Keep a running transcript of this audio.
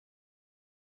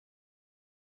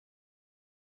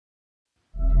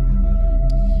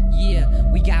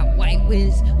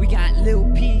Wiz, we got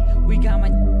Lil P, we got my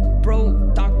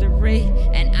bro Dr. Ray,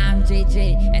 and I'm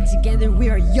JJ, and together we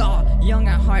are y'all, young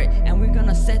at heart, and we're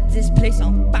gonna set this place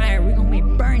on fire. We're gonna be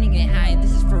burning it high.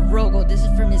 This is for RoGo, this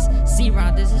is for Miss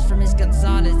C-Rod, this is for Miss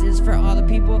Gonzalez, this is for all the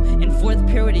people in 4th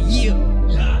period of year.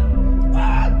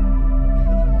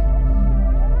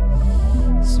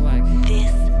 Swag.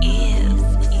 This is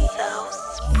so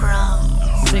sprung.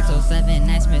 607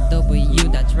 Nice Smith W,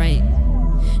 that's right.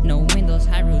 No windows,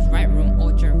 high roofs, right room,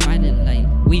 ultraviolet light.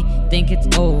 We think it's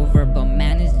over, but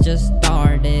man, it's just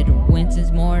started.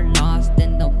 Winston's more lost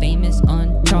than the famous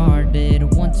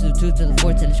Uncharted. 1 to 2 to the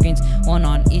 4 telescreens, 1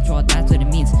 on each wall, that's what it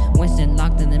means. Winston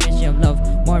locked in the mystery of love,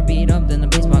 more beat up than a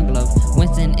baseball glove.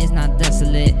 Winston is not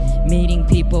desolate, meeting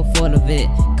people full of it.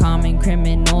 Common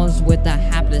criminals with the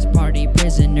hapless party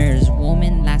prisoners.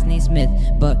 Woman last name Smith,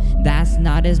 but that's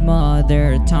not his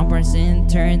mother. Tom Parson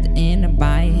turned in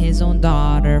by his own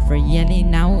daughter for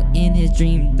yelling out in his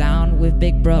dream down with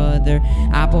Big Brother.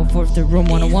 Apple forced to room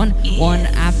 101, one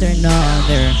after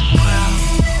another.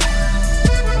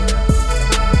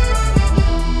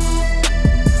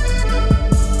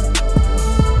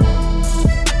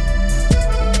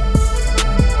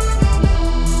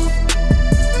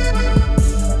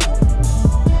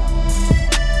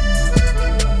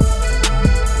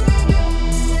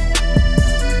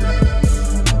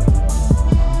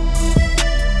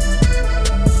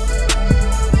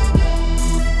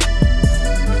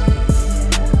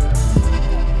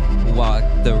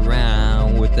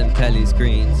 Around with them telly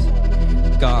screens,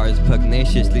 guards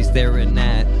pugnaciously staring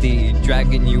at thee,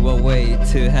 dragging you away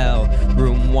to hell.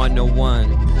 Room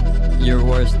 101, your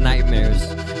worst nightmares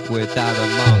without a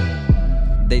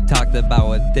monk. They talked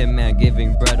about a thin man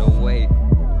giving bread away,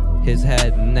 his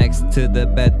head next to the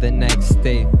bed the next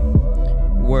day.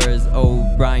 Where's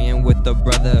O'Brien with the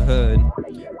brotherhood,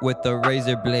 with the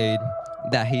razor blade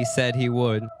that he said he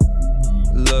would?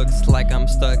 Looks like I'm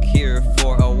stuck here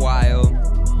for a while.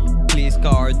 Please,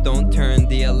 guard, don't turn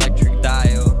the electric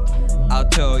dial. I'll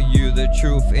tell you the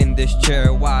truth in this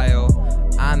chair while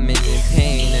I'm in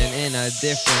pain and in a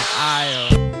different aisle.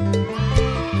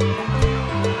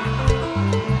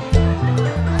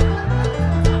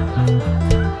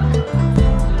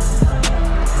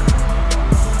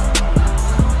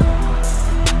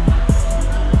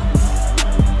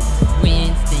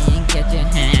 Winston, get your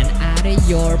hand out of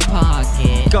your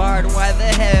pocket. Guard, why the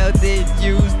hell did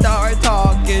you start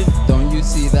talking? Don't you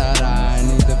see that I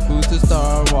need the food to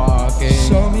start walking?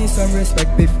 Show me some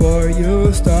respect before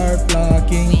you start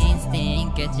blocking.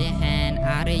 Winston, get your hand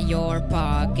out of your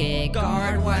pocket.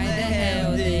 Guard, why the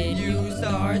hell did you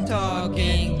start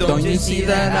talking? Don't you see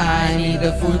that I need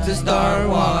the food to start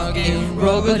walking?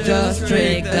 RoGo just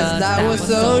tricked us, that was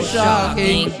so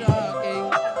shocking.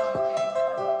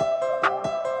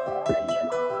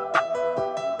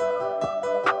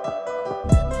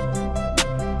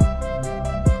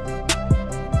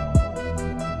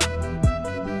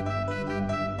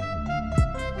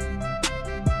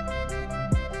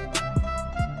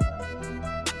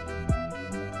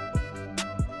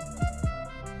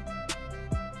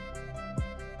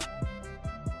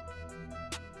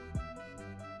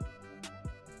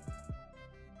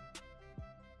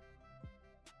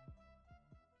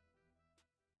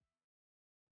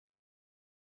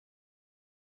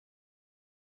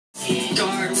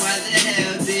 Guard, why the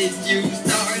hell did you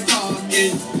start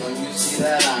talking? Don't you see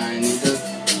that I need the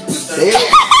food to start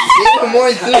Give him more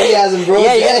enthusiasm, bro.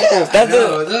 Yeah, yeah. That's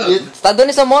it. Start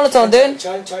doing some monotone, dude.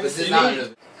 This is not.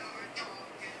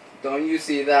 Don't you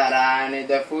see that I need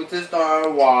the food to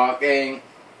start walking?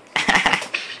 That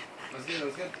was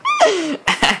good.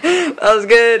 That was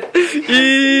good. Take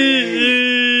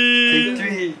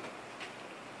 3.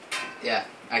 Yeah,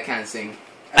 I can't sing.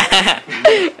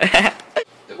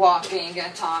 Walking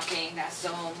and talking, that's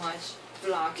so much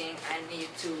blocking. I need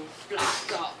to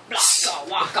block up,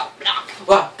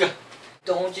 walk up.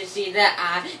 Don't you see that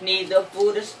I need the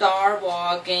food to start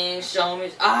walking? Show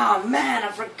me. Oh man,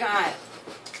 I forgot.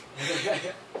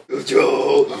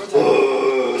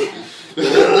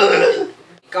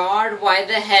 Guard, why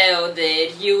the hell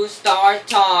did you start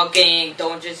talking?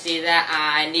 Don't you see that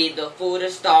I need the food to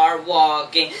start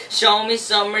walking? Show me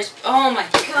some oh my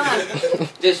god.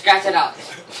 Dude, scratch it out.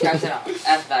 Scratch it out.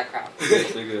 F that crap.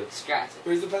 They're good. Scratch it.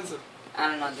 Where's the pencil? I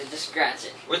don't know, dude, just scratch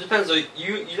it. Where's the pencil?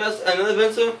 You lost another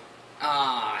pencil?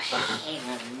 Ah,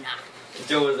 hell nah.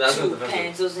 Joe was asking 2 the pencil.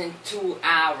 pencils in 2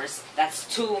 hours. That's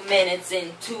 2 minutes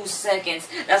in 2 seconds.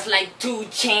 That's like 2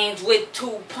 chains with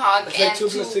 2 pockets That's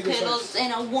like and 2 2 plus cigarette pillows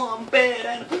in a 1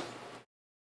 bed.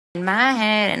 In my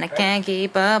head and I can't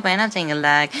keep up and I'm singing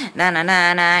like na na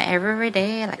na na every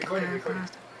day like a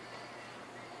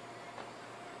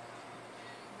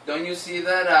Don't you see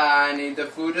that I need the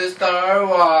food to start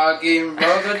walking?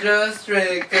 RoGo just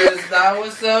tricked, cause that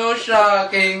was so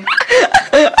shocking.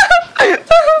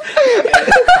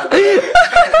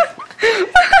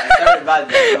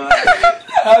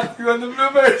 Happy on the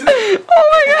bloopers. Oh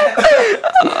my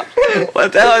god!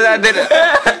 What the hell is that?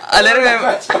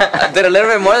 I did a little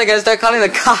bit more. They're gonna start calling the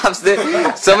cops,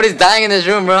 dude. Somebody's dying in this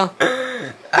room, bro.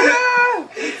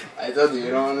 I told you,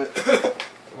 you don't want it.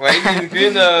 Why are you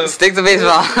screaming though? Stick to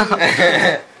baseball.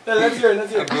 Let's hear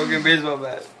it. A broken baseball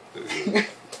bat.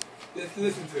 Let's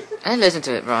listen to it. I listen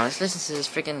to it, bro. Let's listen to this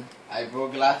freaking. I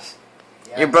broke glass.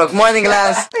 You broke more than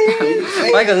glass.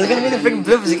 Michael, this is gonna be the freaking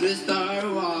bloopers. To start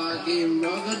walking,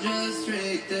 RoGo just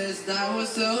tricked us. That was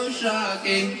so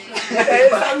shocking.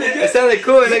 It sounded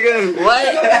cool, nigga.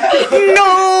 What?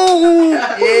 No!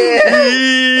 Yeah.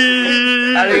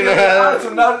 I don't even know how.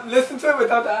 So now listen to it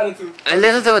without the attitude. I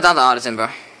listen to it without the Edison, bro.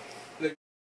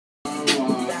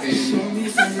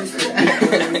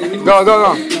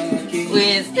 Go.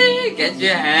 We still get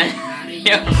your hand.